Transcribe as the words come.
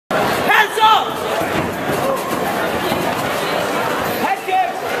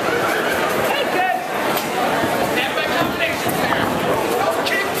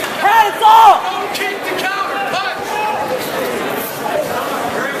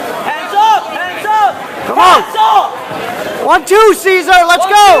on. 1, 2, Cesar. Let's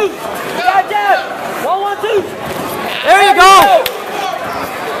go. Down. 1, 1, 2. There you go.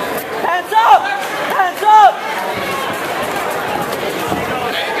 Hands up. Hands up.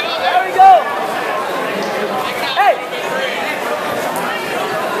 There we go. Hey.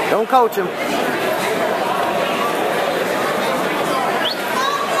 Don't coach him.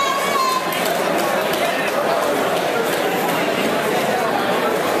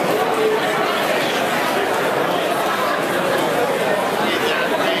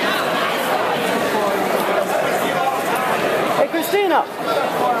 Christina,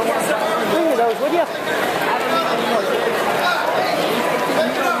 bring me those, would you?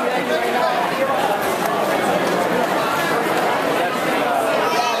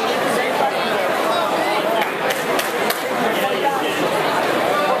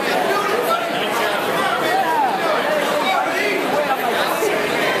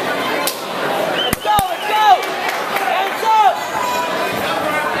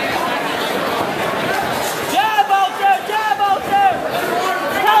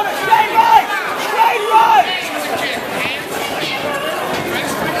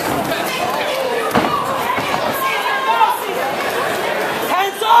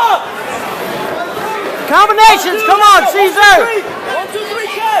 Combinations, come on, Cesar! 1, 2, 3,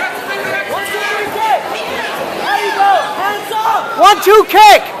 kick! 1, 2, 3, kick! There you go, hands up! 1, 2,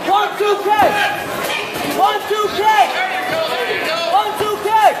 kick! 1, 2, kick! 1, 2, kick! 1, 2,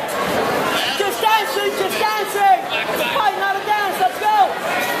 kick! Just dancing, just dancing! Fight, not a dance, let's go!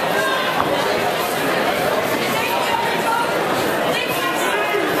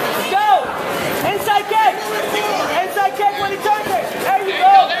 Go! Inside kick! Inside kick when he turns it! There you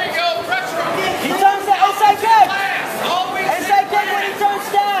go! There you go, pressure! He turns it, inside kick! Inside kick when he turns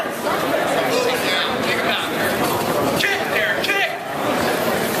down! Take him out. Kick there, kick!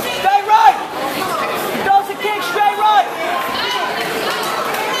 Straight right! He throws a kick, straight right!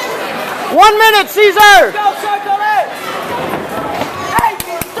 1 minute, Cesar! Go, circle it! Hey,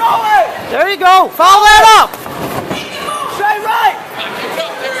 throw it! There you go, foul that up! Straight right!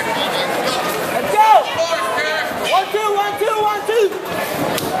 Let's go! 1, 2, 1, 2, 1, 2!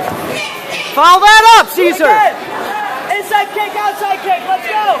 Foul that up, Cesar! Inside kick, outside kick, let's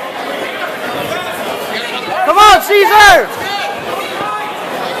go! Come on, Cesar!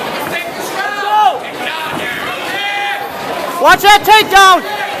 Let's go! Watch that takedown!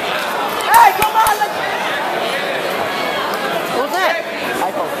 Hey, come on! Let's What was that?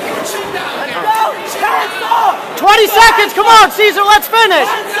 go! Hands up! 20 seconds, come on, Cesar, let's finish!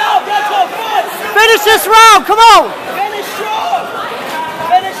 Hands up! Let's go! Foot! Finish this round, come on! Finish strong!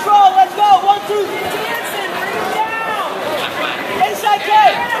 Finish strong, let's go! 1, 2, dancing, bring it down! Inside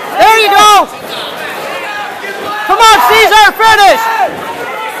kick! There you go! Come on, Cesar, finish!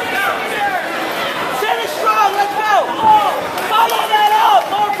 Finish strong, let's go! Follow that up!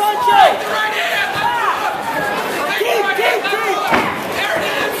 More punches! Keep!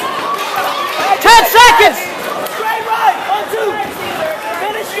 10 seconds! Straight right! 1, 2!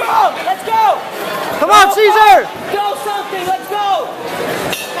 Finish strong! Let's go! Come on, Cesar!